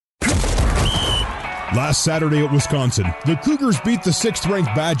Last Saturday at Wisconsin, the Cougars beat the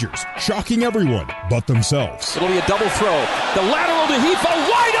 6th-ranked Badgers, shocking everyone but themselves. It'll be a double throw. The lateral to Hifo,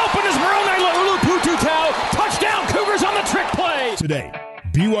 wide open is Moroni Pututau. Touchdown, Cougars on the trick play. Today,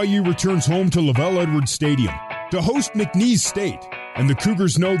 BYU returns home to LaVell Edwards Stadium to host McNeese State. And the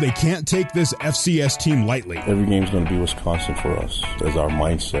Cougars know they can't take this FCS team lightly. Every game's going to be Wisconsin for us. As our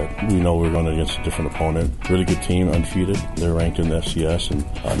mindset. We know we're going against a different opponent. Really good team, undefeated. They're ranked in the FCS,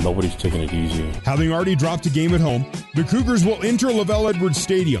 and nobody's taking it easy. Having already dropped a game at home, the Cougars will enter LaVell Edwards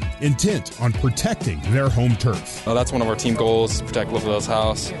Stadium, intent on protecting their home turf. That's one of our team goals, protect LaVell's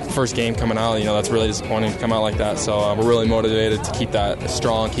house. First game coming out, that's really disappointing to come out like that. So we're really motivated to keep that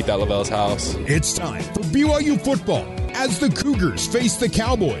strong, keep that LaVell's house. It's time for BYU football as the Cougars face the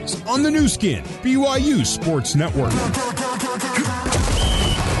Cowboys on the new skin, BYU Sports Network.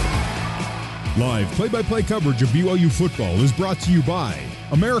 Live play-by-play coverage of BYU football is brought to you by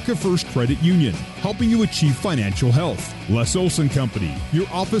America First Credit Union, helping you achieve financial health. Les Olson Company, your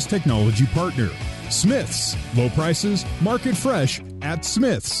office technology partner. Smith's, low prices, market fresh at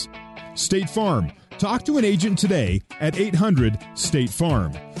Smith's. State Farm, talk to an agent today at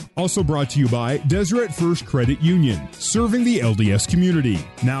 800-STATE-FARM. Also brought to you by Deseret First Credit Union, serving the LDS community.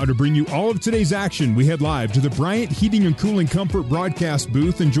 Now to bring you all of today's action, we head live to the Bryant Heating and Cooling Comfort broadcast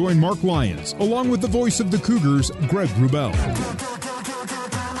booth and join Mark Lyons, along with the voice of the Cougars, Greg Wrubell.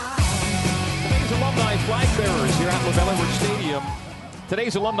 Today's alumni flag bearers here at LaVell Edwards Stadium.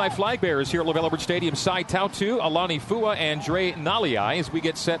 Today's alumni flag bearers here at LaVell Edwards Stadium, Sai Tautu, Alani Fua, and Dre Naliai. As we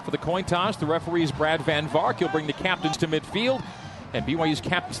get set for the coin toss, the referees Brad Van Vark. He'll bring the captains to midfield. And BYU's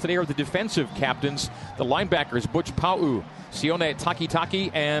captains today are the defensive captains, the linebackers, Butch Pau, Sione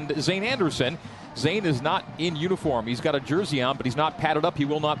Takitaki, and Zane Anderson. Zane is not in uniform. He's got a jersey on, but he's not padded up. He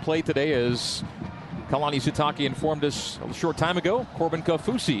will not play today, as Kalani Sitake informed us a short time ago. Corbin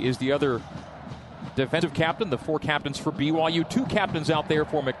Kaufusi is the other defensive captain. The 4 captains for BYU, 2 captains out there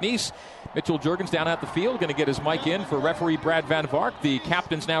for McNeese. Mitchell Juergens down at the field, going to get his mic in for referee Brad Van Vark. The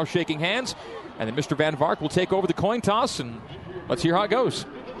captains now shaking hands, and then Mr. Van Vark will take over the coin toss, and let's hear how it goes.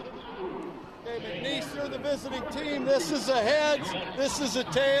 Okay, McNeese, you're the visiting team. This is a heads. This is a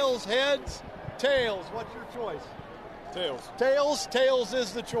tails. Heads, tails. What's your choice? Tails. Tails. Tails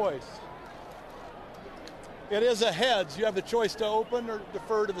is the choice. It is a heads. You have the choice to open or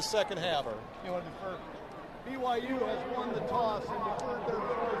defer to the second half. You want to defer? BYU has won the toss and deferred their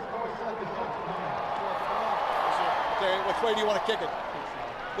choice to the second half. Okay, which way do you want to kick it?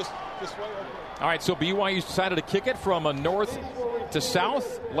 This way? Okay. All right, so BYU's decided to kick it from north to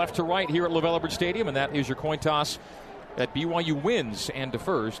south, left to right here at LaVell Edwards Stadium, and that is your coin toss that BYU wins and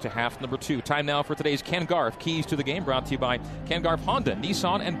defers to half number 2. Time now for today's Ken Garff Keys to the Game, brought to you by Ken Garff Honda,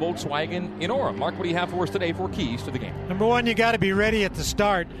 Nissan, and Volkswagen in Orem. Mark, what do you have for us today for Keys to the Game? Number 1, you got to be ready at the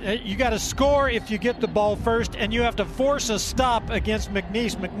start. You got to score if you get the ball first, and you have to force a stop against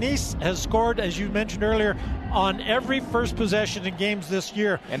McNeese. McNeese has scored, as you mentioned earlier, on every first possession in games this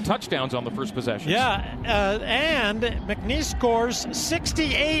year. And touchdowns on the first possession. Yeah, and McNeese scores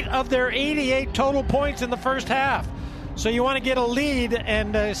 68 of their 88 total points in the first half. So you want to get a lead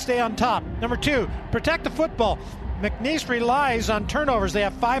and stay on top. Number 2, protect the football. McNeese relies on turnovers. They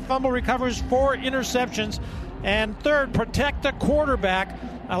have 5 fumble recoveries, 4 interceptions. And 3rd, protect the quarterback.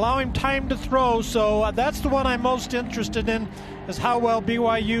 Allow him time to throw. So that's the one I'm most interested in, is how well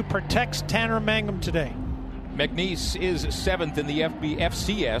BYU protects Tanner Mangum today. McNeese is 7th in the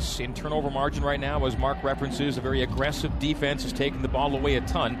FCS in turnover margin right now. As Mark references, a very aggressive defense has taken the ball away a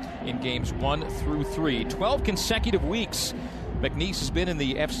ton in games 1 through 3. 12 consecutive weeks, McNeese has been in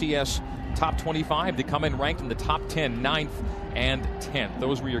the FCS top 25 to come in ranked in the top 10, 9th and 10th.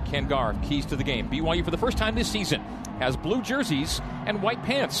 Those were your Ken Garff Keys to the Game. BYU, for the first time this season, has blue jerseys and white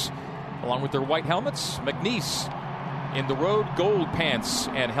pants, along with their white helmets. McNeese in the road, gold pants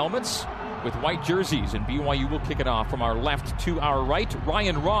and helmets with white jerseys, and BYU will kick it off. From our left to our right,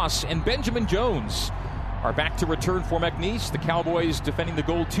 Ryan Ross and Benjamin Jones are back to return for McNeese. The Cowboys defending the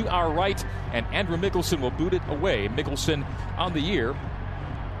goal to our right, and Andrew Mickelson will boot it away. Mickelson on the year,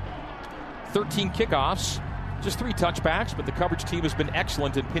 13 kickoffs, just 3 touchbacks, but the coverage team has been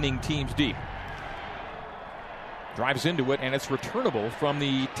excellent in pinning teams deep. Drives into it, and it's returnable from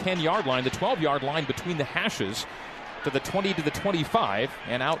the 10-yard line, the 12-yard line between the hashes, to the 20 to the 25,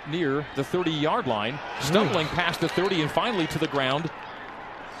 and out near the 30-yard line, stumbling past the 30 and finally to the ground.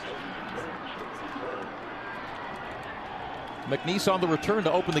 McNeese on the return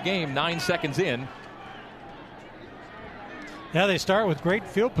to open the game, 9 seconds in. Yeah, they start with great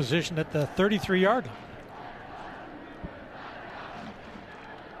field position at the 33-yard line.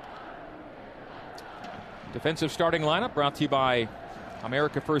 Defensive starting lineup brought to you by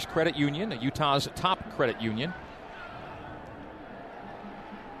America First Credit Union, Utah's top credit union.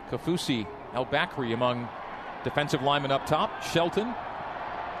 Kaufusi, El-Bakri among defensive linemen up top. Shelton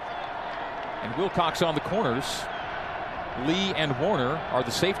and Wilcox on the corners. Lee and Warner are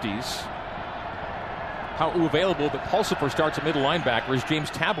the safeties. How available, but Pulsifer starts at middle linebacker as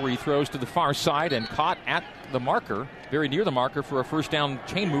James Tabery throws to the far side and caught at the marker, very near the marker, for a first down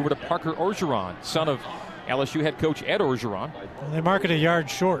chain mover to Parker Orgeron, son of LSU head coach Ed Orgeron. They mark it a yard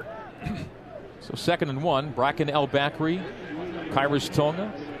short. So 2nd and 1, Bracken El-Bakri, Kairos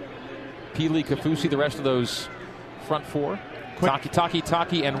Tonga, Pili Kaufusi, the rest of those front four.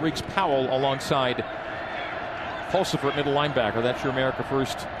 Taki, and Riggs Powell alongside Pulsifer at middle linebacker. That's your America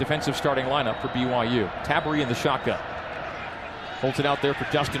First defensive starting lineup for BYU. Tabery in the shotgun. Holds it out there for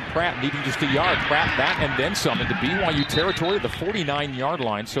Justin Pratt, needing just a yard. Pratt that and then some into BYU territory, the 49-yard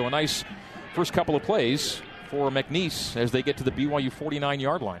line. So a nice first couple of plays for McNeese as they get to the BYU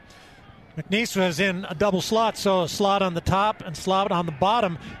 49-yard line. McNeese was in a double slot, so a slot on the top and slot on the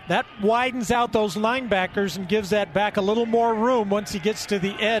bottom. That widens out those linebackers and gives that back a little more room once he gets to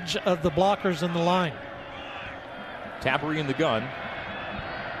the edge of the blockers in the line. Tabery in the gun.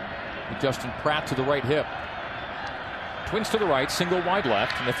 With Justin Pratt to the right hip. Twins to the right, single wide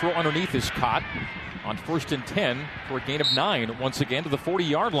left, and the throw underneath is caught on 1st and 10 for a gain of 9 once again to the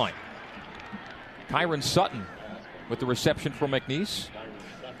 40-yard line. Kyron Sutton with the reception for McNeese.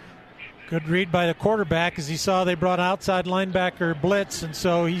 Good read by the quarterback as he saw they brought outside linebacker blitz, and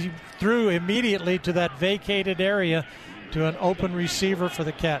so he threw immediately to that vacated area to an open receiver for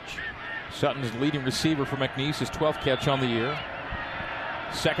the catch. Sutton's leading receiver for McNeese, his 12th catch on the year.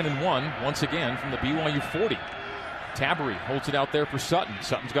 2nd and 1, once again, from the BYU 40. Tabery holds it out there for Sutton.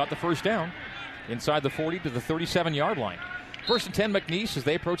 Sutton's got the first down inside the 40 to the 37-yard line. 1st and 10 McNeese as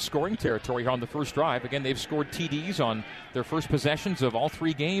they approach scoring territory here on the first drive. Again, they've scored TDs on their first possessions of all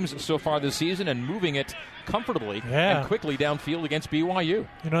 3 games so far this season and moving it comfortably and quickly downfield against BYU.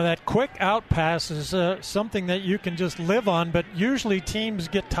 You know, that quick out pass is something that you can just live on, but usually teams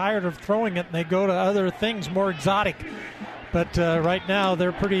get tired of throwing it and they go to other things more exotic. But right now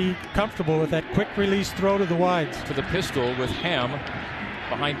they're pretty comfortable with that quick release throw to the wides. To the pistol with Ham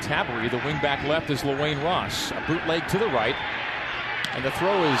behind Tabery. The wingback left is LaWayne Ross. A bootleg to the right. And the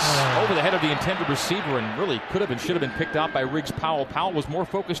throw is over the head of the intended receiver and really could have and should have been picked out by Riggs Powell. Powell was more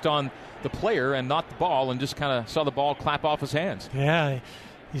focused on the player and not the ball and just kind of saw the ball clap off his hands. Yeah,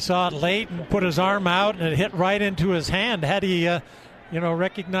 he saw it late and put his arm out and it hit right into his hand. Had he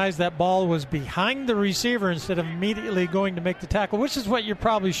recognized that ball was behind the receiver instead of immediately going to make the tackle, which is what you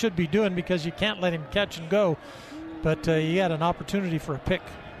probably should be doing because you can't let him catch and go. But he had an opportunity for a pick.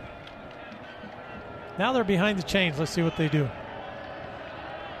 Now they're behind the chains. Let's see what they do.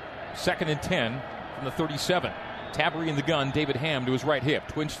 2nd and 10 from the 37. Tabery in the gun, David Ham to his right hip.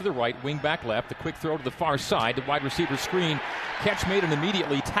 Twins to the right, wing back left. The quick throw to the far side. The wide receiver screen. Catch made and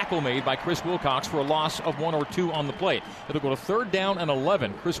immediately tackle made by Chris Wilcox for a loss of 1 or 2 on the play. It'll go to 3rd down and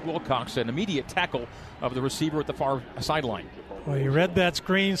 11. Chris Wilcox, an immediate tackle of the receiver at the far sideline. Well, he read that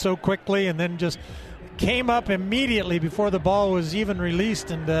screen so quickly and then just came up immediately before the ball was even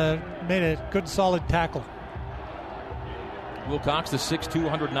released and made a good solid tackle. Wilcox, the 6'2",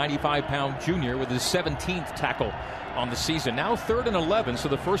 195-pound junior, with his 17th tackle on the season. Now 3rd and 11, so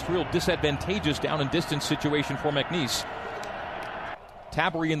the first real disadvantageous down and distance situation for McNeese.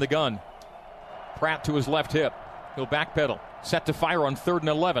 Tabery in the gun. Pratt to his left hip. He'll backpedal. Set to fire on 3rd and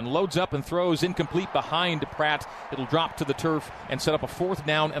 11. Loads up and throws incomplete behind Pratt. It'll drop to the turf and set up a 4th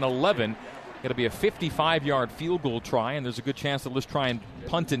down and 11. It'll be a 55-yard field goal try, and there's a good chance that let's try and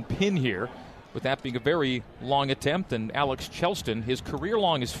punt and pin here, with that being a very long attempt. And Alex Chelston, his career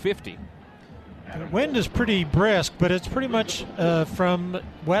long is 50. The wind is pretty brisk, but it's pretty much from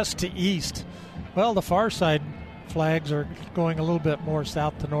west to east. Well, the far side flags are going a little bit more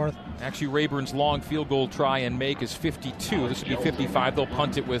south to north. Actually, Rayburn's long field goal try and make is 52. This would be 55. They'll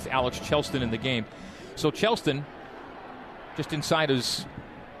punt it with Alex Chelston in the game. So Chelston, just inside his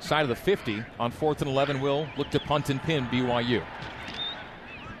side of the 50 on 4th and 11, will look to punt and pin BYU.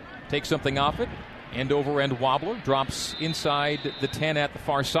 Take something off it. End over end wobbler. Drops inside the 10 at the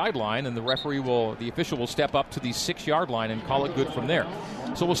far sideline, and the official will step up to the 6-yard line and call it good from there.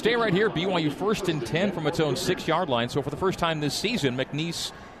 So we'll stay right here. BYU 1st and 10 from its own 6-yard line. So for the first time this season,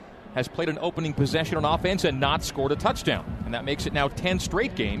 McNeese has played an opening possession on offense and not scored a touchdown. And that makes it now 10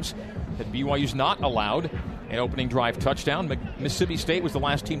 straight games that BYU's not allowed an opening drive touchdown. Mississippi State was the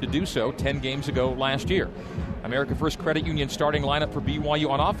last team to do so 10 games ago last year. America First Credit Union starting lineup for BYU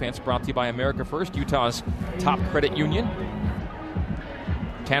on offense, brought to you by America First, Utah's top credit union.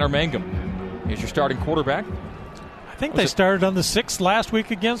 Tanner Mangum is your starting quarterback. I think they started on the 6th last week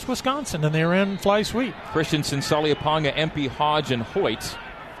against Wisconsin, and they ran fly sweep. Christensen, Saliaponga, Empey, Hodge, and Hoyt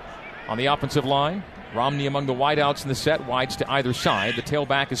on the offensive line. Romney among the wideouts in the set, wides to either side. The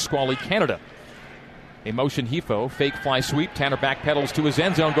tailback is Squally Canada. A motion Hefo, fake fly sweep. Tanner backpedals to his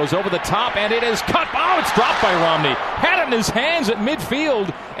end zone, goes over the top, and it is cut. Oh, it's dropped by Romney. Had it in his hands at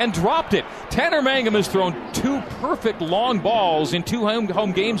midfield and dropped it. Tanner Mangum has thrown 2 perfect long balls in 2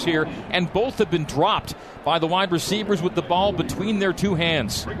 home games here, and both have been dropped by the wide receivers with the ball between their 2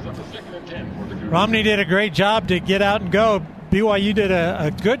 hands. Romney did a great job to get out and go. BYU did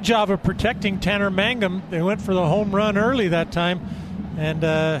a good job of protecting Tanner Mangum. They went for the home run early that time. And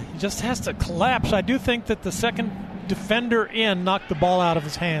he just has to collapse. I do think that the second defender in knocked the ball out of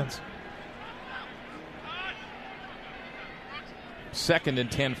his hands. 2nd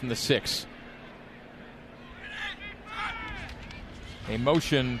and 10 from the 6. A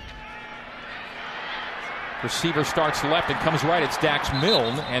motion. Receiver starts left and comes right. It's Dax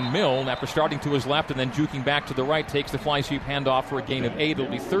Milne. And Milne, after starting to his left and then juking back to the right, takes the fly sweep handoff for a gain of 8. It'll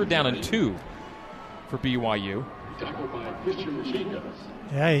be 3rd down and 2 for BYU.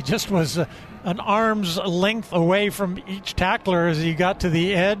 Yeah, he just was an arm's length away from each tackler as he got to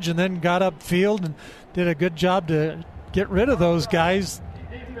the edge and then got upfield and did a good job to get rid of those guys,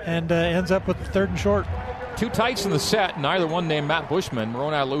 and ends up with 3rd and short. 2 tights in the set, neither one named Matt Bushman.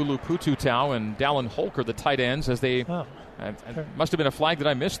 Moroni Laulu-Pututau and Dallin Holker, the tight ends, as they must have been a flag that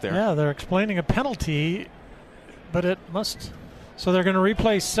I missed there. Yeah, they're explaining a penalty, but it must. So they're going to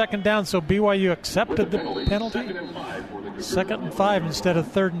replay 2nd down. So BYU accepted the penalty. 2nd and 5 instead of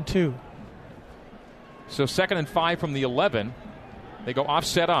 3rd and 2. So 2nd and 5 from the 11. They go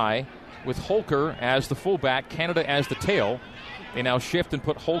offset I with Holker as the fullback, Canada as the tail. They now shift and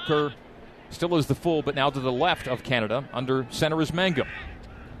put Holker still as the full, but now to the left of Canada. Under center is Mangum.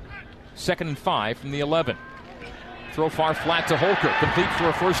 2nd and 5 from the 11. Throw far flat to Holker. Complete for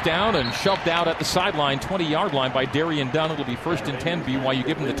a 1st down and shoved out at the sideline, 20-yard line by Darian Dunn. It'll be 1st and 10 BYU,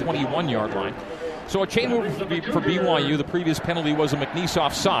 give him the 21-yard line. So a chain move for BYU. The previous penalty was a McNeese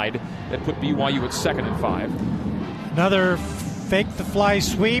offside that put BYU at 2nd and 5. Another fake the fly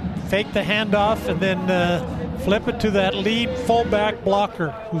sweep, fake the handoff, and then flip it to that lead fullback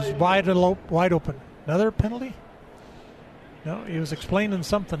blocker who's wide open. Another penalty? No, he was explaining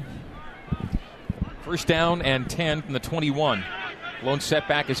something. 1st down and 10 from the 21. Lone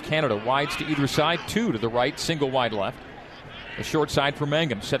setback is Canada. Wides to either side, 2 to the right, single wide left. The short side for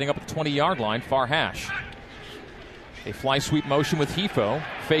Mangum, setting up at the 20-yard line, far hash. A fly sweep motion with Hefo.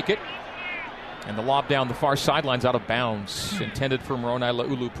 Fake it. And the lob down the far sidelines out of bounds. Intended for Moroni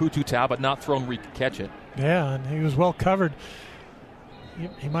Laulu-Pututau, but not thrown where he could catch it. Yeah, and he was well covered.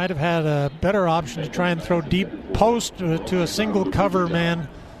 He might have had a better option to try and throw deep post to a single cover man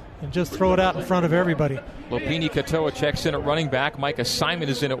and just throw it out in front of everybody. Lopini Katoa checks in at running back. Micah Simon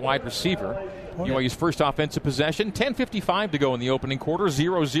is in at wide receiver. BYU's first offensive possession. 10:55 to go in the opening quarter.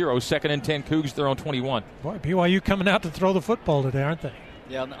 0-0. 2nd and 10 Cougs at their own 21. Boy, BYU coming out to throw the football today, aren't they?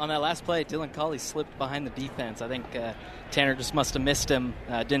 Yeah, on that last play, Dylan Colley slipped behind the defense. I think Tanner just must have missed him,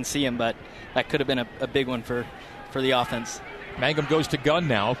 didn't see him, but that could have been a big one for the offense. Mangum goes to gun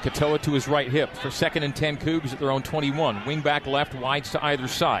now. Katoa to his right hip for 2nd and 10 Cougs at their own 21. Wing back left, wides to either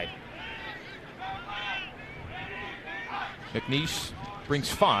side. McNeese brings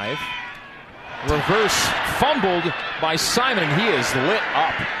 5. Reverse fumbled by Simon, and he is lit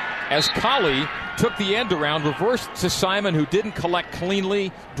up as Colley took the end around, reversed to Simon, who didn't collect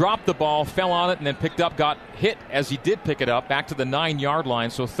cleanly, dropped the ball, fell on it, and then picked up, got hit as he did pick it up, back to the 9-yard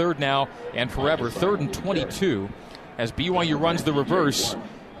line. So 3rd now and forever, 3rd and 22, as BYU runs the reverse,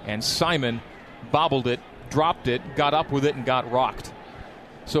 and Simon bobbled it, dropped it, got up with it, and got rocked.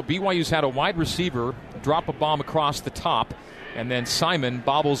 So BYU's had a wide receiver drop a bomb across the top, and then Simon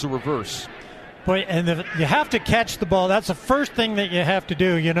bobbles a reverse. Boy, and you have to catch the ball. That's the first thing that you have to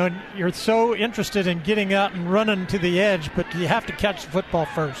do. You know, you're so interested in getting out and running to the edge, but you have to catch the football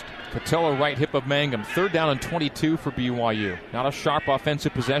first. Katoa right hip of Mangum. 3rd down and 22 for BYU. Not a sharp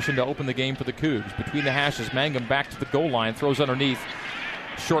offensive possession to open the game for the Cougs. Between the hashes, Mangum back to the goal line, throws underneath.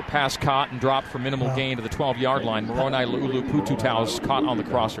 Short pass caught and dropped for minimal gain to the 12-yard line. Moroni Laulu-Pututau's caught on the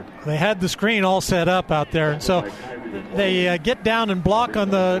crosser. They had the screen all set up out there, and so they get down and block on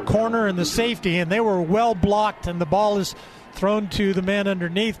the corner and the safety, and they were well blocked, and the ball is thrown to the man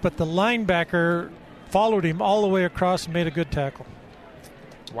underneath, but the linebacker followed him all the way across and made a good tackle.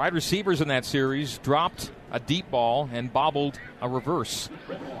 Wide receivers in that series dropped a deep ball and bobbled a reverse.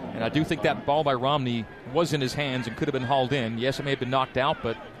 And I do think that ball by Romney was in his hands and could have been hauled in. Yes, it may have been knocked out,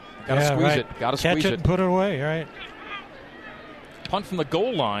 but got to squeeze it. Got to squeeze it. Catch it and put it away, right. Punt from the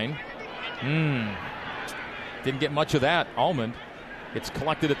goal line. Didn't get much of that. Almond. It's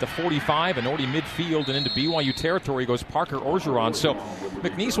collected at the 45 and already midfield, and into BYU territory goes Parker Orgeron. So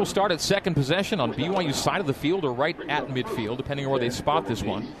McNeese will start at second possession on BYU's side of the field or right at midfield, depending on where they spot this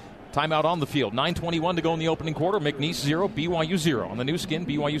one. Timeout on the field. 9:21 to go in the opening quarter. McNeese 0, BYU 0 on the new skin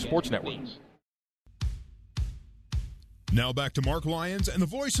BYU Sports Network. Now back to Mark Lyons and the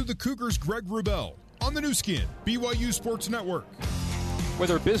voice of the Cougars, Greg Wrubell, on the new skin BYU Sports Network.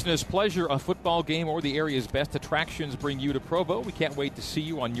 Whether business, pleasure, a football game, or the area's best attractions bring you to Provo, we can't wait to see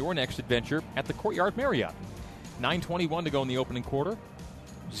you on your next adventure at the Courtyard Marriott. 9:21 to go in the opening quarter.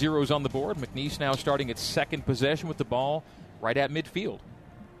 Zeros on the board. McNeese now starting its second possession with the ball right at midfield.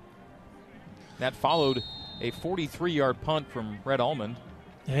 That followed a 43-yard punt from Red Almond.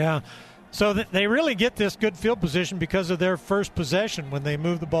 Yeah. So they really get this good field position because of their first possession when they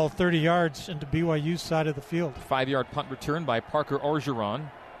move the ball 30 yards into BYU's side of the field. 5-yard punt return by Parker Orgeron.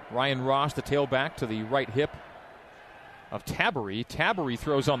 Ryan Ross, the tailback, to the right hip of Tabery. Tabery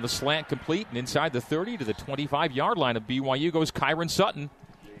throws on the slant complete, and inside the 30 to the 25-yard line of BYU goes Kyron Sutton.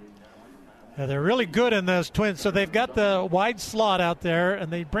 Yeah, they're really good in those twins. So they've got the wide slot out there,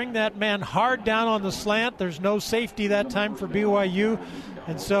 and they bring that man hard down on the slant. There's no safety that time for BYU.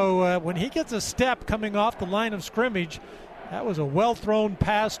 And so when he gets a step coming off the line of scrimmage, that was a well-thrown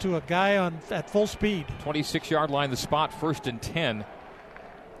pass to a guy at full speed. 26-yard line, the spot, 1st and 10.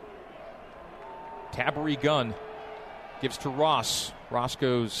 Tabery gun gives to Ross. Ross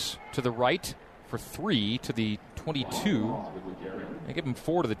goes to the right for 3 to the 22. They give him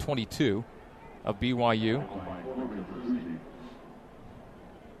 4 to the 22 of BYU.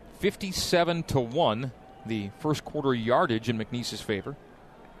 57-1, the first quarter yardage in McNeese's favor.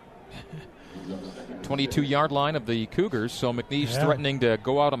 22-yard line of the Cougars, so McNeese threatening to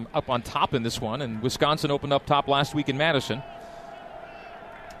go out up on top in this one, and Wisconsin opened up top last week in Madison.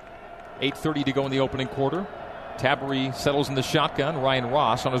 8:30 to go in the opening quarter. Tabery settles in the shotgun. Ryan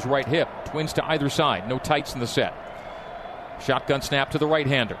Ross on his right hip. Twins to either side. No tights in the set. Shotgun snap to the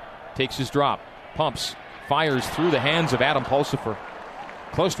right-hander. Takes his drop. Pumps. Fires through the hands of Adam Pulsifer.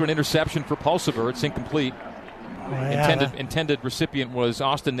 Close to an interception for Pulsifer. It's incomplete. Intended recipient was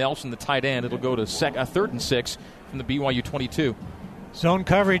Austin Nelson, the tight end. It'll go to 3rd and 6 from the BYU 22. Zone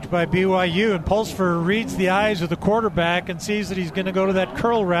coverage by BYU, and Pulsifer reads the eyes of the quarterback and sees that he's going to go to that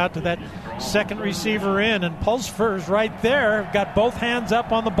curl route to that second receiver in, and Pulsifer is right there, got both hands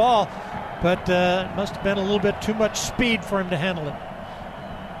up on the ball, but it must have been a little bit too much speed for him to handle it.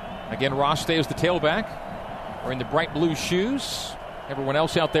 Again, Ross stays the tailback, wearing the bright blue shoes. Everyone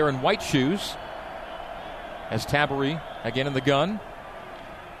else out there in white shoes. As Tabery, again in the gun,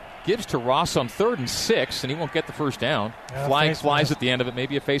 gives to Ross on 3rd and 6, and he won't get the first down. Flag flies at the end of it.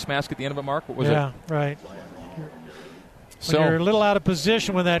 Maybe a face mask at the end of it, Mark? What was it? Yeah, right. When you're a little out of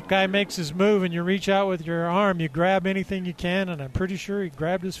position when that guy makes his move and you reach out with your arm, you grab anything you can, and I'm pretty sure he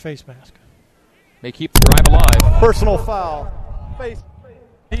grabbed his face mask. They keep the drive alive. Personal foul. Face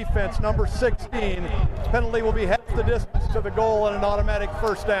defense, number 16. Penalty will be half the distance to the goal and an automatic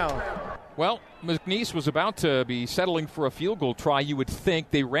first down. Well, McNeese was about to be settling for a field goal try, you would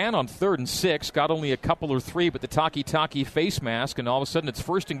think. They ran on 3rd and 6, got only a couple or 3, but the Taki face mask, and all of a sudden it's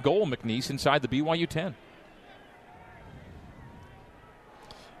 1st and goal, McNeese, inside the BYU 10.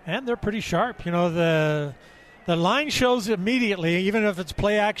 And they're pretty sharp. You know, the line shows immediately, even if it's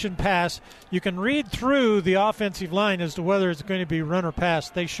play-action pass, you can read through the offensive line as to whether it's going to be run or pass.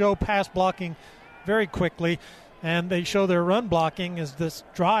 They show pass blocking very quickly, and they show their run blocking as this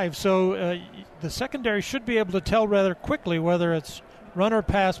drive. So the secondary should be able to tell rather quickly whether it's run or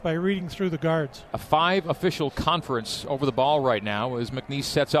pass by reading through the guards. A 5-official conference over the ball right now as McNeese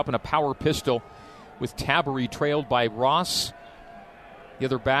sets up in a power pistol with Tabery trailed by Ross. The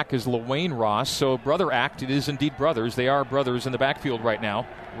other back is LaWayne Ross. So brother act, it is indeed brothers. They are brothers in the backfield right now.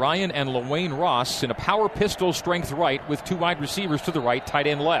 Ryan and LaWayne Ross in a power pistol strength right with 2 wide receivers to the right, tight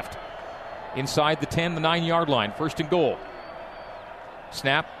end left. Inside the 10, the 9-yard line. 1st and goal.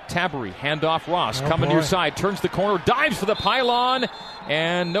 Snap, Tabery, handoff Ross. Coming to your side, turns the corner, dives for the pylon,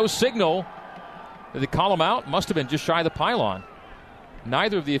 and no signal. Did they call him out? Must have been just shy of the pylon.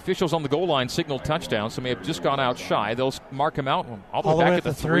 Neither of the officials on the goal line signaled touchdown, so may have just gone out shy. They'll mark him out all the way back at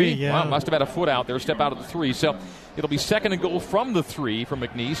the 3. Yeah. Wow, must have had a foot out there, step out at the 3. So it'll be 2nd and goal from the 3 from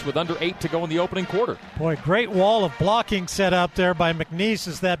McNeese with under 8 to go in the opening quarter. Boy, great wall of blocking set up there by McNeese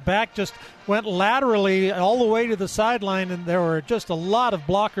as that back just went laterally all the way to the sideline, and there were just a lot of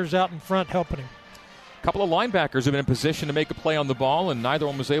blockers out in front helping him. A couple of linebackers have been in position to make a play on the ball, and neither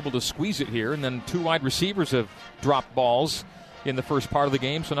one was able to squeeze it here. And then 2 wide receivers have dropped balls in the first part of the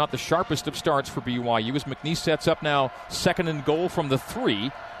game, so not the sharpest of starts for BYU as McNeese sets up now 2nd and goal from the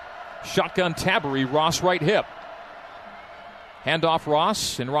 3. Shotgun Tabery, Ross right hip. Handoff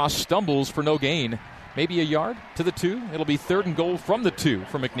Ross, and Ross stumbles for no gain. Maybe a yard to the 2. It'll be 3rd and goal from the 2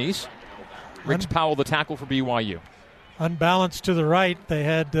 for McNeese. Riggs Powell, the tackle for BYU. Unbalanced to the right. They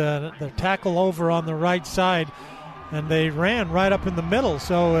had the tackle over on the right side, and they ran right up in the middle.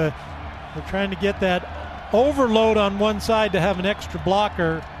 So they're trying to get that overload on one side to have an extra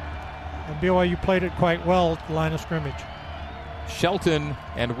blocker, and BYU played it quite well at the line of scrimmage. Shelton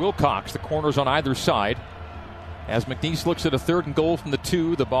and Wilcox, the corners on either side. As McNeese looks at a 3rd and goal from the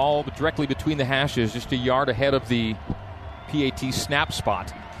 2, the ball directly between the hashes, just a yard ahead of the PAT snap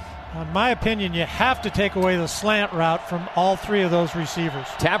spot. In my opinion, you have to take away the slant route from all 3 of those receivers.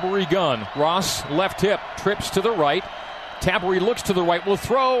 Tabery gun. Ross left hip, trips to the right. Tabery looks to the right, will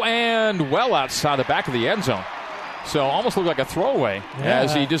throw, and well outside the back of the end zone. So almost looked like a throwaway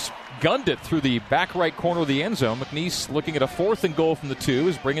as he just gunned it through the back right corner of the end zone. McNeese looking at a 4th and goal from the 2,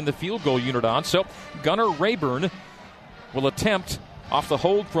 is bringing the field goal unit on. So Gunnar Rayburn will attempt off the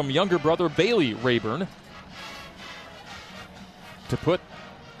hold from younger brother Bailey Rayburn to put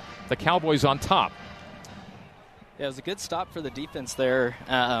the Cowboys on top. Yeah, it was a good stop for the defense there.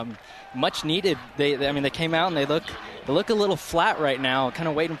 Much needed. They came out and they look a little flat right now, kind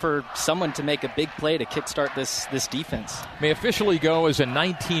of waiting for someone to make a big play to kickstart this defense. May officially go as a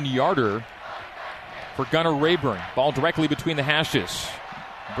 19-yarder for Gunnar Rayburn. Ball directly between the hashes.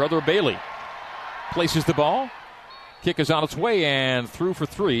 Brother Bailey places the ball. Kick is on its way and through for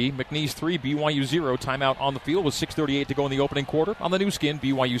 3. McNeese 3, BYU 0. Timeout on the field with 6:38 to go in the opening quarter on the new skin,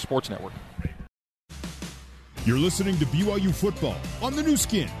 BYU Sports Network. You're listening to BYU football on the new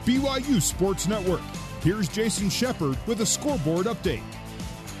skin, BYU Sports Network. Here's Jason Shepard with a scoreboard update.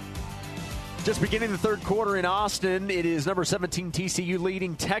 Just beginning the 3rd quarter in Austin, it is number 17 TCU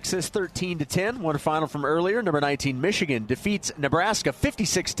leading Texas 13-10. One final from earlier. Number 19 Michigan defeats Nebraska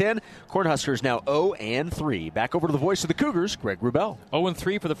 56-10. Cornhuskers now 0-3. Back over to the voice of the Cougars, Greg Wrubell.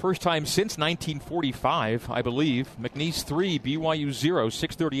 0-3 for the first time since 1945, I believe. McNeese 3, BYU 0.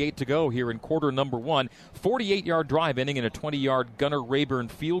 6:38 to go here in quarter number 1. 48-yard drive ending in a 20-yard Gunnar Rayburn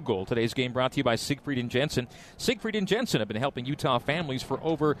field goal. Today's game brought to you by Siegfried and Jensen. Siegfried and Jensen have been helping Utah families for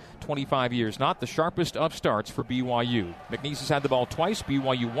over 25 years. Not the sharpest of starts for BYU. McNeese has had the ball twice,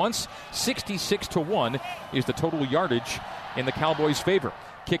 BYU once. 66-1 is the total yardage in the Cowboys' favor.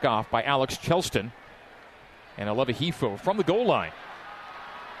 Kickoff by Alex Chelston. And Aleva Hifo from the goal line.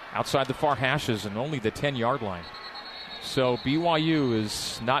 Outside the far hashes and only the 10-yard line. So BYU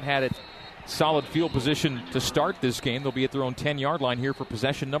has not had it solid field position to start this game. They'll be at their own 10-yard line here for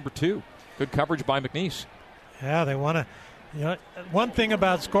possession number 2. Good coverage by McNeese. Yeah, they want to. One thing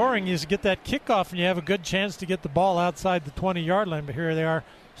about scoring is get that kickoff and you have a good chance to get the ball outside the 20-yard line. But here they are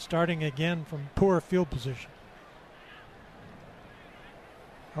starting again from poor field position.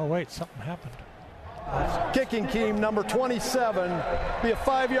 Oh, wait, something happened. Kicking team number 27, be a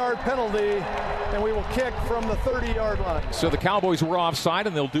 5-yard penalty, and we will kick from the 30-yard line. So the Cowboys were offside,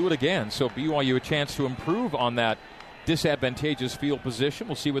 and they'll do it again. So BYU a chance to improve on that disadvantageous field position.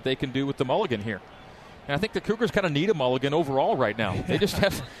 We'll see what they can do with the mulligan here. And I think the Cougars kind of need a mulligan overall right now. They just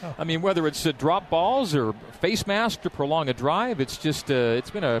have, whether it's drop balls or face mask to prolong a drive, it's just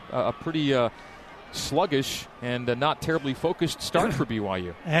it's been a pretty sluggish and not terribly focused start for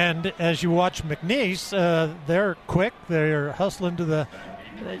BYU. And as you watch McNeese, they're quick. They're hustling to the,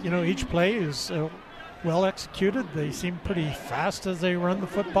 each play is well executed. They seem pretty fast as they run the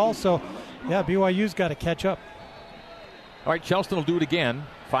football. So, yeah, BYU's got to catch up. All right, Chelston will do it again,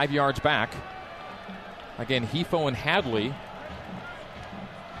 5 yards back. Again, Hifo and Hadley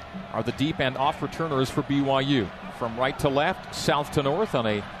are the deep and off returners for BYU. From right to left, south to north on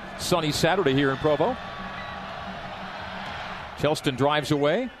a sunny Saturday here in Provo. Chelston drives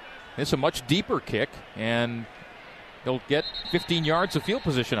away. It's a much deeper kick, and they'll get 15 yards of field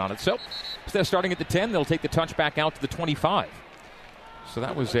position on it. So instead of starting at the 10, they'll take the touchback out to the 25. So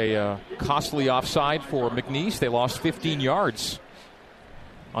that was a costly offside for McNeese. They lost 15 yards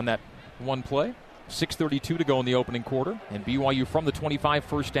on that one play. 6:32 to go in the opening quarter, and BYU from the 25,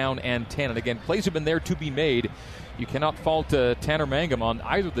 first down and 10. And again, plays have been there to be made. You cannot fault Tanner Mangum on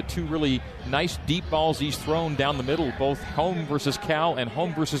either of the two really nice deep balls he's thrown down the middle, both home versus Cal and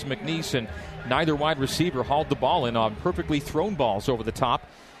home versus McNeese, and neither wide receiver hauled the ball in on perfectly thrown balls over the top.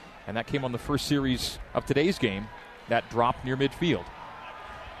 And that came on the first series of today's game, that drop near midfield.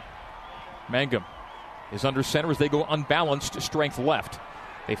 Mangum is under center as they go unbalanced, strength left.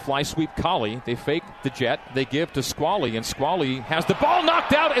 They fly sweep Colley. They fake the jet. They give to Squally, and Squally has the ball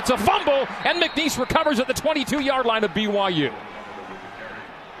knocked out. It's a fumble, and McNeese recovers at the 22-yard line of BYU.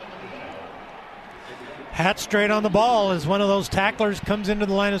 hat straight on the ball as one of those tacklers comes into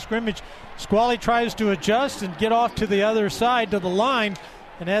the line of scrimmage. Squally tries to adjust and get off to the other side to the line,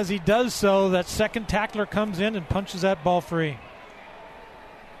 and as he does so, that second tackler comes in and punches that ball free.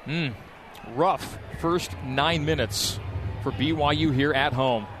 Rough first 9 minutes for BYU here at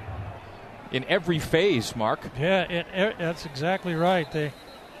home. In every phase, Mark. Yeah, that's exactly right. They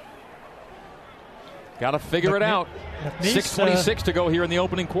got to figure it out. McNeese, 6:26 to go here in the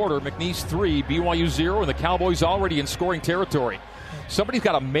opening quarter. McNeese 3, BYU 0, and the Cowboys already in scoring territory. Somebody's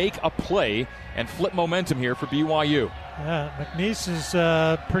got to make a play and flip momentum here for BYU. Yeah, McNeese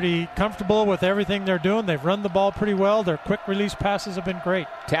is pretty comfortable with everything they're doing. They've run the ball pretty well. Their quick release passes have been great.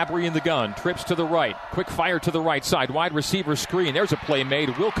 Tabry in the gun, trips to the right, quick fire to the right side, wide receiver screen. There's a play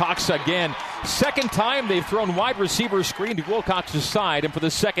made. Wilcox again. Second time they've thrown wide receiver screen to Wilcox's side, and for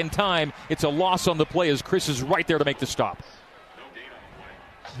the second time, it's a loss on the play as Chris is right there to make the stop.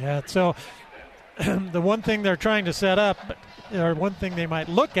 Yeah, so the one thing they're trying to set up, or one thing they might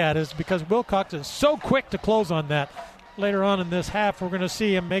look at, is because Wilcox is so quick to close on that. Later on in this half, we're going to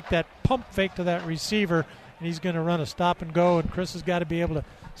see him make that pump fake to that receiver, and he's going to run a stop and go, and Chris has got to be able to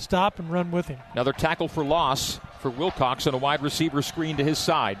stop and run with him. Another tackle for loss for Wilcox and a wide receiver screen to his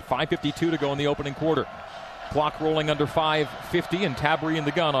side. 5:52 to go in the opening quarter. Clock rolling under 5:50, and Tabry in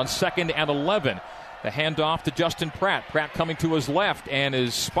the gun on 2nd and 11. The handoff to Justin Pratt. Pratt coming to his left and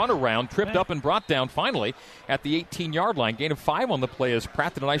is spun around, tripped up, and brought down finally at the 18-yard line. Gain of 5 on the play as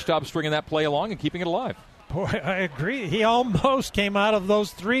Pratt did a nice job stringing that play along and keeping it alive. Boy, I agree. He almost came out of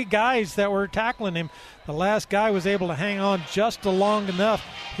those 3 guys that were tackling him. The last guy was able to hang on just long enough.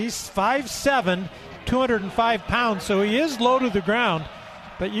 He's 5'7", 205 pounds, so he is low to the ground,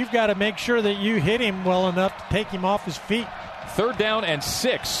 but you've got to make sure that you hit him well enough to take him off his feet. 3rd down and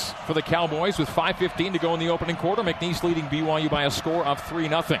 6 for the Cowboys with 5:15 to go in the opening quarter. McNeese leading BYU by a score of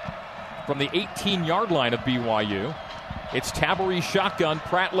 3-0. From the 18-yard line of BYU, it's Tabary shotgun,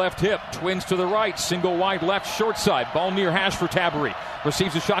 Pratt left hip, twins to the right, single wide left short side. Ball near hash for Tabary.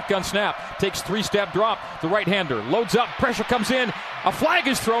 Receives a shotgun snap, takes 3-step drop. The right-hander loads up, pressure comes in. A flag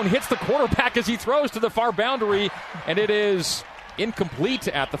is thrown, hits the quarterback as he throws to the far boundary, and it is incomplete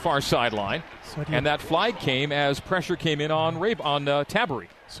at the far sideline. And that flag came as pressure came in on Tabary.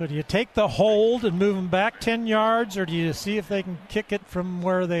 So do you take the hold and move them back 10 yards, or do you see if they can kick it from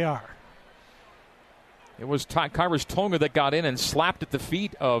where they are? It was Kairos Tonga that got in and slapped at the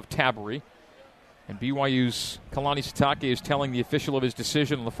feet of Tabary. And BYU's Kalani Sitake is telling the official of his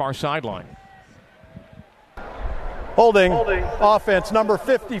decision on the far sideline. Holding. Offense, number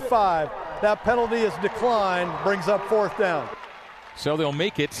 55. That penalty is declined, brings up 4th down. So they'll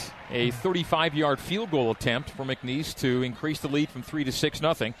make it a 35-yard field goal attempt for McNeese to increase the lead from 3 to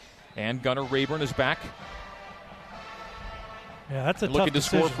 6-0. And Gunnar Rayburn is back. Yeah, that's a tough looking to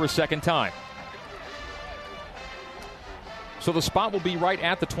decision. score for a second time. So the spot will be right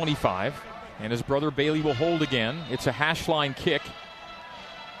at the 25, and his brother Bailey will hold again. It's a hash line kick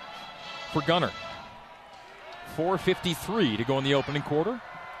for Gunnar. 4:53 to go in the opening quarter.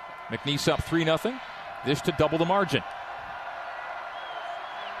 McNeese up 3-0. This to double the margin.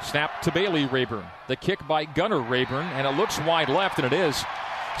 Snap to Bailey Rayburn. The kick by Gunnar Rayburn, and it looks wide left, and it is.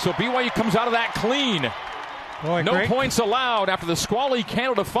 So BYU comes out of that clean. Boy, no great. points allowed after the Squally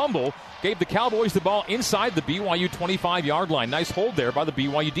Canada fumble gave the Cowboys the ball inside the BYU 25-yard line. Nice hold there by the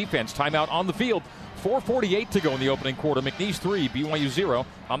BYU defense. Timeout on the field. 4:48 to go in the opening quarter. McNeese 3, BYU 0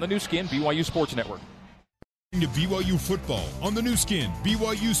 on the new skin BYU Sports Network. To BYU football on the new skin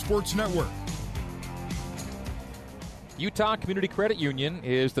BYU Sports Network. Utah Community Credit Union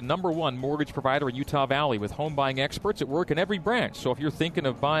is the #1 mortgage provider in Utah Valley with home buying experts at work in every branch. So if you're thinking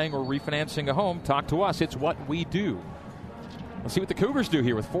of buying or refinancing a home, talk to us. It's what we do. Let's see what the Cougars do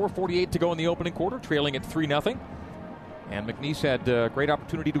here with 4:48 to go in the opening quarter, trailing at 3-0. And McNeese had a great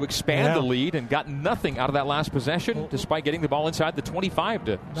opportunity to expand the lead and got nothing out of that last possession despite getting the ball inside the 25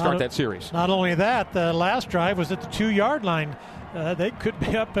 to start that series. Not only that, the last drive was at the 2-yard line. They could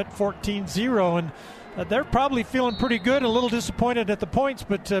be up at 14-0, and they're probably feeling pretty good, a little disappointed at the points,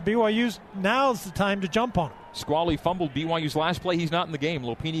 but BYU's now's the time to jump on them. Squally fumbled BYU's last play. He's not in the game.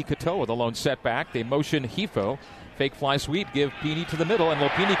 Lopini Katoa, the lone setback. They motion Hifo. Fake fly sweep, give Pini to the middle, and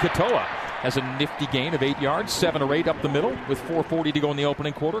Lopini Katoa has a nifty gain of 8 yards, 7 or 8 up the middle with 4:40 to go in the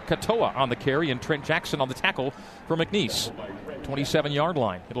opening quarter. Katoa on the carry and Trent Jackson on the tackle for McNeese. 27-yard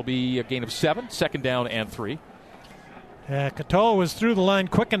line. It'll be a gain of 7, 2nd down and 3. Katoa was through the line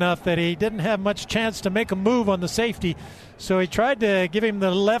quick enough that he didn't have much chance to make a move on the safety, so he tried to give him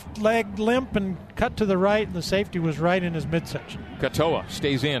the left leg limp and cut to the right, and the safety was right in his midsection. Katoa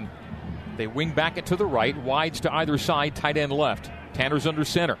stays in. They wing back it to the right, wides to either side, tight end left. Tanner's under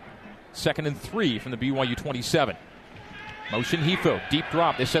center. 2nd and 3 from the BYU 27. Motion Hefo, deep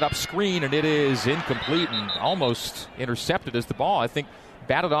drop. They set up screen, and it is incomplete and almost intercepted as the ball, I think,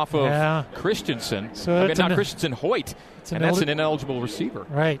 batted off of Christensen. So not Christensen, Hoyt. And that's an ineligible receiver.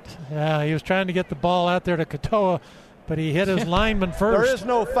 Right. Yeah, he was trying to get the ball out there to Katoa, but he hit his lineman first. There is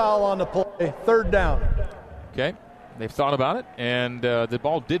no foul on the play. 3rd down. Okay. They've thought about it, and the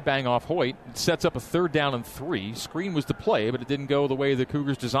ball did bang off Hoyt. It sets up a 3rd down and 3. Screen was the play, but it didn't go the way the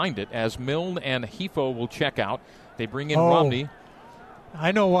Cougars designed it, as Milne and Hefo will check out. They bring in Romney.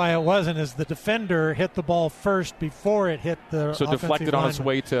 I know why it wasn't, is the defender hit the ball first before it hit the So deflected on its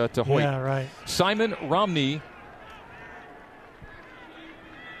way to Hoyt. Yeah, right. Simon, Romney,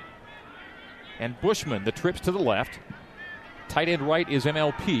 and Bushman, the trips to the left. Tight end right is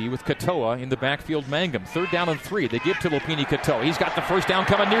MLP with Katoa in the backfield. Mangum, 3rd down and 3. They give to Lopini Katoa. He's got the first down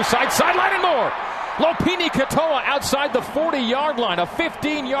coming near side, sideline and more. Lopini Katoa outside the 40-yard line. A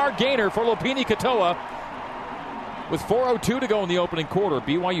 15-yard gainer for Lopini Katoa. With 4:02 to go in the opening quarter,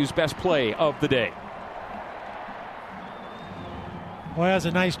 BYU's best play of the day. Boy, has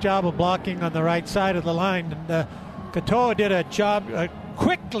a nice job of blocking on the right side of the line. And Katoa did a job,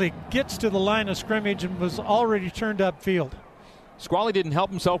 quickly gets to the line of scrimmage and was already turned upfield. Squally didn't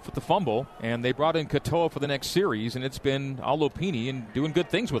help himself with the fumble, and they brought in Katoa for the next series, and it's been Lopini and doing good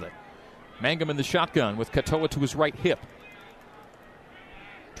things with it. Mangum in the shotgun with Katoa to his right hip.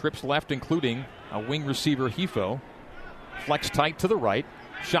 Trips left, including a wing receiver, Hefo. Flex tight to the right.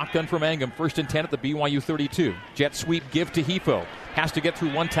 Shotgun for Mangum. 1st and 10 at the BYU 32. Jet sweep give to Hefo. Has to get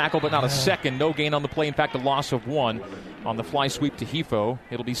through one tackle, but not a second. No gain on the play. In fact, a loss of 1 on the fly sweep to Hefo.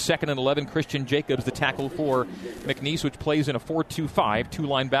 It'll be 2nd and 11. Christian Jacobs, the tackle for McNeese, which plays in a 4-2-5. 2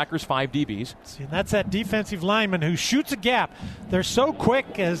 linebackers, 5 DBs. See, that's that defensive lineman who shoots a gap. They're so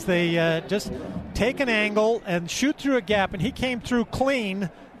quick as they just take an angle and shoot through a gap, and he came through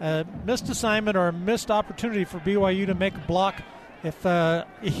clean. Missed assignment or a missed opportunity for BYU to make a block. If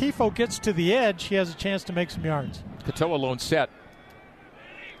Hefo gets to the edge, he has a chance to make some yards. Katoa lone set.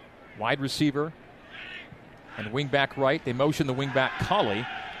 Wide receiver and wingback right. They motion the wingback Colley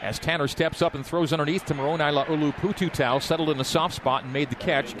as Tanner steps up and throws underneath to Moroni Laulu-Pututau. Settled in a soft spot and made the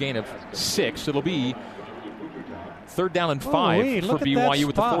catch. Gain of 6. It'll be 3rd down and 5 for BYU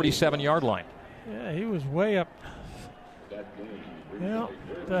at the 47-yard line. Yeah, he was way up. Yeah.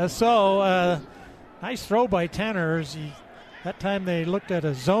 Nice throw by Tanner. That time they looked at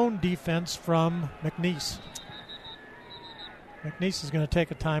a zone defense from McNeese. McNeese is going to take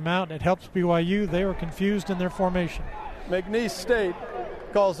a timeout. It helps BYU. They were confused in their formation. McNeese State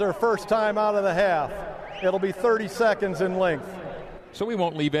calls their first time out of the half. It'll be 30 seconds in length. So we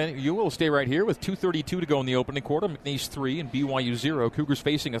won't leave any. You will stay right here with 2:32 to go in the opening quarter. McNeese 3 and BYU 0. Cougars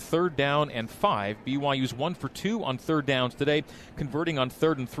facing a 3rd down and 5. BYU's 1 for 2 on 3rd downs today, converting on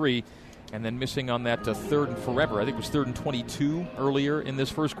 3rd and 3, and then missing on that 3rd and forever. I think it was 3rd and 22 earlier in this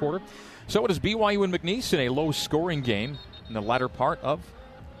first quarter. So it is BYU and McNeese in a low-scoring game in the latter part of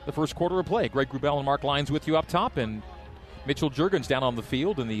the first quarter of play. Greg Wrubell and Mark Lyons with you up top, and Mitchell Juergens down on the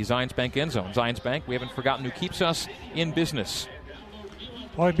field in the Zions Bank end zone. Zions Bank, we haven't forgotten who keeps us in business.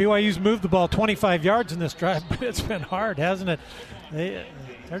 Boy, BYU's moved the ball 25 yards in this drive, but it's been hard, hasn't it?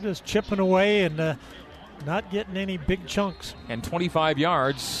 They're just chipping away and not getting any big chunks. And 25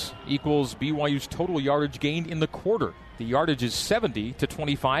 yards equals BYU's total yardage gained in the quarter. The yardage is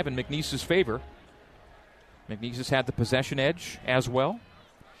 70-25 in McNeese's favor. McNeese has had the possession edge as well.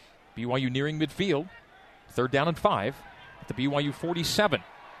 BYU nearing midfield. 3rd down and 5 at the BYU 47.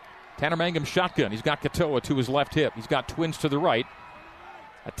 Tanner Mangum shotgun. He's got Katoa to his left hip. He's got twins to the right.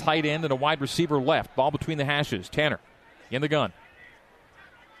 A tight end and a wide receiver left. Ball between the hashes. Tanner in the gun.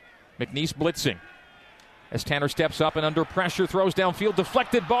 McNeese blitzing. As Tanner steps up and under pressure, throws downfield.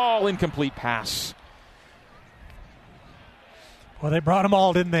 Deflected ball. Incomplete pass. Well, they brought them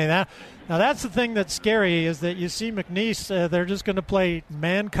all, didn't they? Now that's the thing that's scary is that you see McNeese, they're just going to play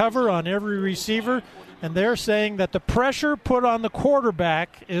man cover on every receiver, and they're saying that the pressure put on the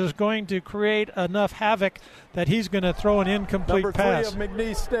quarterback is going to create enough havoc that he's going to throw an incomplete pass. Number 3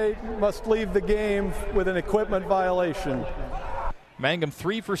 of McNeese State must leave the game with an equipment violation. Mangum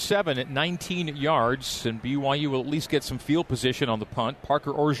 3 for 7 at 19 yards, and BYU will at least get some field position on the punt.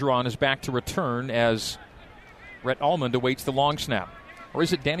 Parker Orgeron is back to return as Rhett Almond awaits the long snap. Or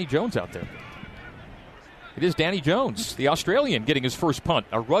is it Danny Jones out there? It is Danny Jones, the Australian, getting his first punt.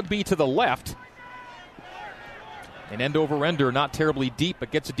 A rugby to the left. An end-over-ender, not terribly deep, but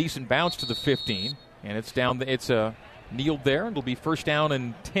gets a decent bounce to the 15. And it's down. It's kneeled there. It'll be 1st down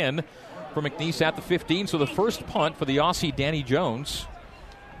and 10 for McNeese at the 15. So the first punt for the Aussie, Danny Jones,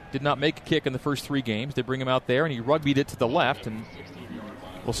 did not make a kick in the first 3 games. They bring him out there, and he rugbyed it to the left. And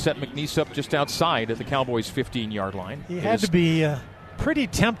will set McNeese up just outside at the Cowboys' 15-yard line. He had to be pretty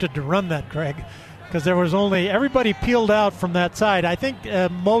tempted to run that, Greg, because there was only everybody peeled out from that side. I think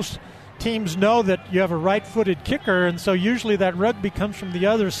most teams know that you have a right-footed kicker, and so usually that rugby comes from the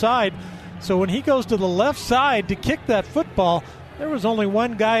other side. So when he goes to the left side to kick that football, there was only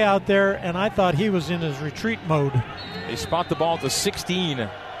one guy out there, and I thought he was in his retreat mode. They spot the ball at the 16,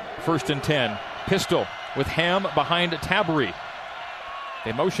 1st and 10. Pistol with Ham behind Tabary.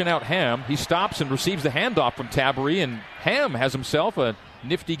 They motion out Ham. He stops and receives the handoff from Tabary, and Ham has himself a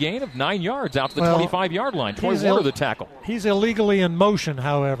nifty gain of 9 yards out to the 25-yard line. 21 of the tackle. He's illegally in motion,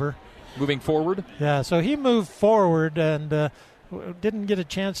 however. Moving forward? Yeah, so he moved forward and didn't get a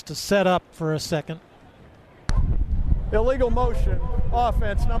chance to set up for a second. Illegal motion,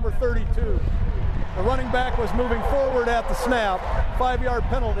 offense, number 32. The running back was moving forward at the snap. 5-yard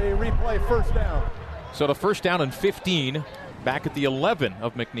penalty, replay, first down. So the first down and 15, back at the 11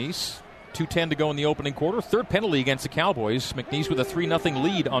 of McNeese. 2:10 to go in the opening quarter. Third penalty against the Cowboys. McNeese with a 3-0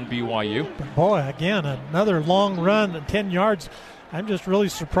 lead on BYU. But boy, again, another long run at 10 yards. I'm just really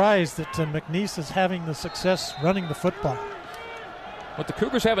surprised that McNeese is having the success running the football. What the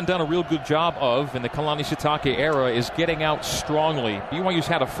Cougars haven't done a real good job of in the Kalani Sitake era is getting out strongly. BYU's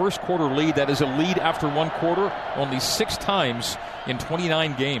had a first quarter lead that is a lead after one quarter only 6 times in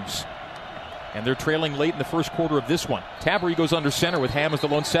 29 games. And they're trailing late in the first quarter of this one. Tabary goes under center with Ham as the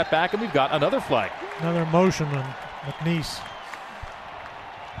lone setback, and we've got another flag. Another motion on McNeese.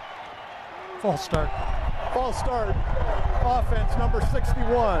 False start. False start. Offense, number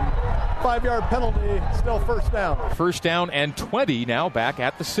 61. 5-yard penalty, still first down. First down and 20 now back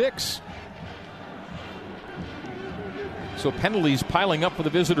at the 6. So penalties piling up for the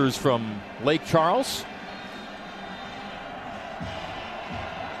visitors from Lake Charles.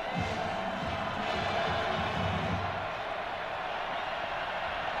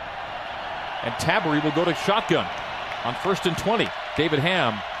 And Tabary will go to shotgun on 1st and 20. David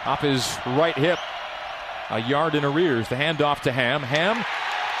Ham off his right hip. A yard in arrears. The handoff to Ham. Ham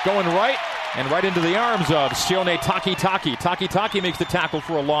going right and right into the arms of Sione Takitaki. Takitaki makes the tackle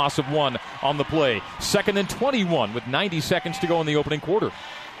for a loss of 1 on the play. 2nd and 21 with 90 seconds to go in the opening quarter.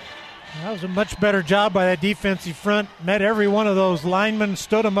 That was a much better job by that defensive front. Met every one of those linemen,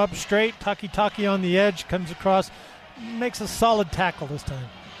 stood them up straight. Takitaki on the edge, comes across, makes a solid tackle this time.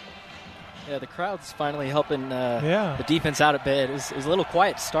 Yeah, the crowd's finally helping the defense out a bit. It was a little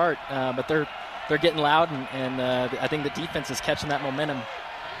quiet start, but they're getting loud, and I think the defense is catching that momentum.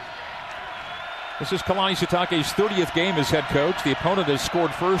 This is Kalani Sitake's 30th game as head coach. The opponent has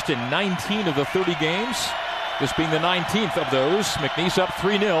scored first in 19 of the 30 games, this being the 19th of those. McNeese up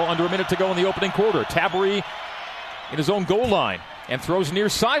 3-0, under a minute to go in the opening quarter. Tabary in his own goal line and throws near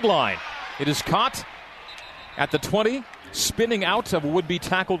sideline. It is caught at the 20, spinning out of a would-be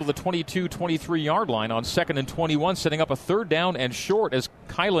tackle to the 22-23-yard line on 2nd and 21, setting up a 3rd down and short as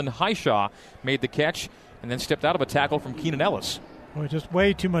Kylan Highshaw made the catch and then stepped out of a tackle from Keenan Ellis. Boy, just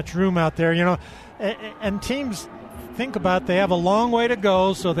way too much room out there, you know. And teams think about they have a long way to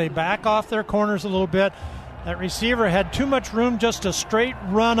go, so they back off their corners a little bit. That receiver had too much room just to straight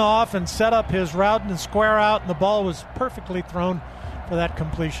run off and set up his route and square out, and the ball was perfectly thrown for that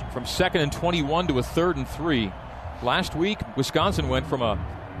completion. From 2nd and 21 to a 3rd and 3. Last week, Wisconsin went from a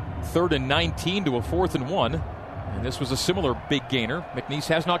 3rd and 19 to a 4th and 1. And this was a similar big gainer. McNeese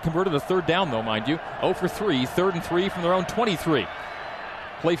has not converted a 3rd down, though, mind you. 0 for 3, 3rd and 3 from their own 23.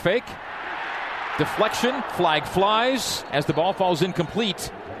 Play fake. Deflection. Flag flies as the ball falls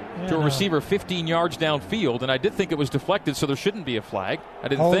incomplete to a receiver 15 yards downfield. And I did think it was deflected, so there shouldn't be a flag. I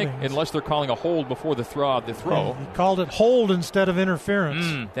didn't think, unless they're calling a hold before the throw. Yeah, he called it hold instead of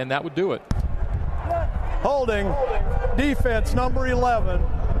interference. Then that would do it. Holding, defense, number 11.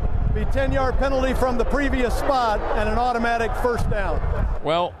 Be 10-yard penalty from the previous spot and an automatic first down.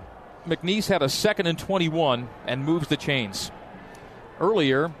 Well, McNeese had a 2nd and 21 and moves the chains.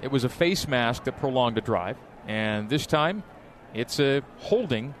 Earlier, it was a face mask that prolonged a drive, and this time it's a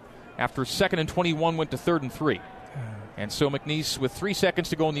holding after 2nd and 21 went to 3rd and 3. And so McNeese, with 3 seconds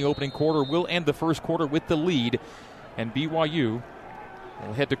to go in the opening quarter, will end the first quarter with the lead, and BYU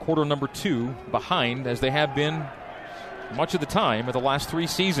will head to quarter number 2 behind, as they have been much of the time of the last 3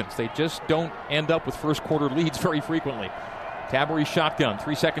 seasons. They just don't end up with first quarter leads very frequently. Tabary shotgun,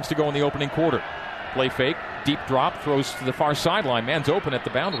 3 seconds to go in the opening quarter. Play fake, deep drop, throws to the far sideline. Man's open at the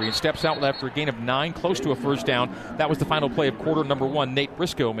boundary and steps out after a gain of 9, close to a first down. That was the final play of quarter number 1. Nate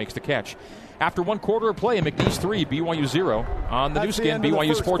Briscoe makes the catch. After 1 quarter of play, McNeese 3, BYU 0 on the new skin,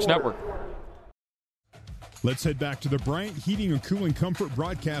 BYU Sports Network. Let's head back to the Bryant Heating and Cooling Comfort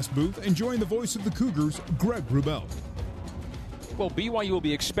broadcast booth and join the voice of the Cougars, Greg Wrubell. Well, BYU will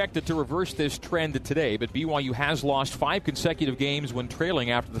be expected to reverse this trend today, but BYU has lost 5 consecutive games when trailing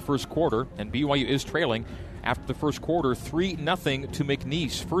after the first quarter, and BYU is trailing after the first quarter 3-0 to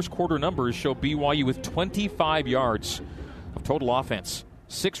McNeese. First quarter numbers show BYU with 25 yards of total offense.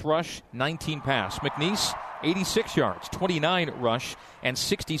 6 rush, 19 pass. McNeese, 86 yards, 29 rush, and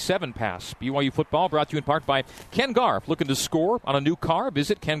 67 pass. BYU football brought to you in part by Ken Garff. Looking to score on a new car?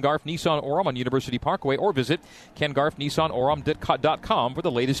 Visit Ken Garff Nissan Orem on University Parkway or visit KenGarffNissanOrem.com for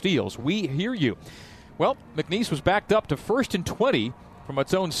the latest deals. We hear you. Well, McNeese was backed up to 1st and 20 from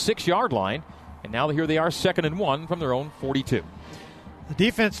its own 6-yard line, and now here they are 2nd and 1 from their own 42. The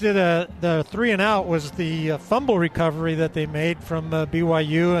defense did the 3-and-out was the fumble recovery that they made from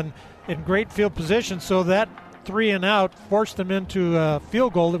BYU, and in great field position, so that 3-and-out forced them into a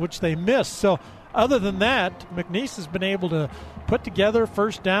field goal, which they missed. So other than that, McNeese has been able to put together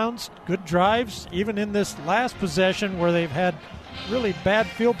first downs, good drives, even in this last possession where they've had really bad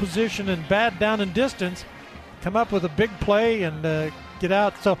field position and bad down and distance, come up with a big play and get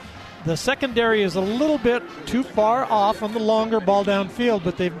out. So the secondary is a little bit too far off on the longer ball downfield,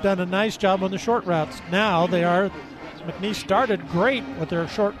 but they've done a nice job on the short routes. Now McNeese started great with their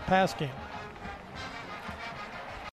short pass game.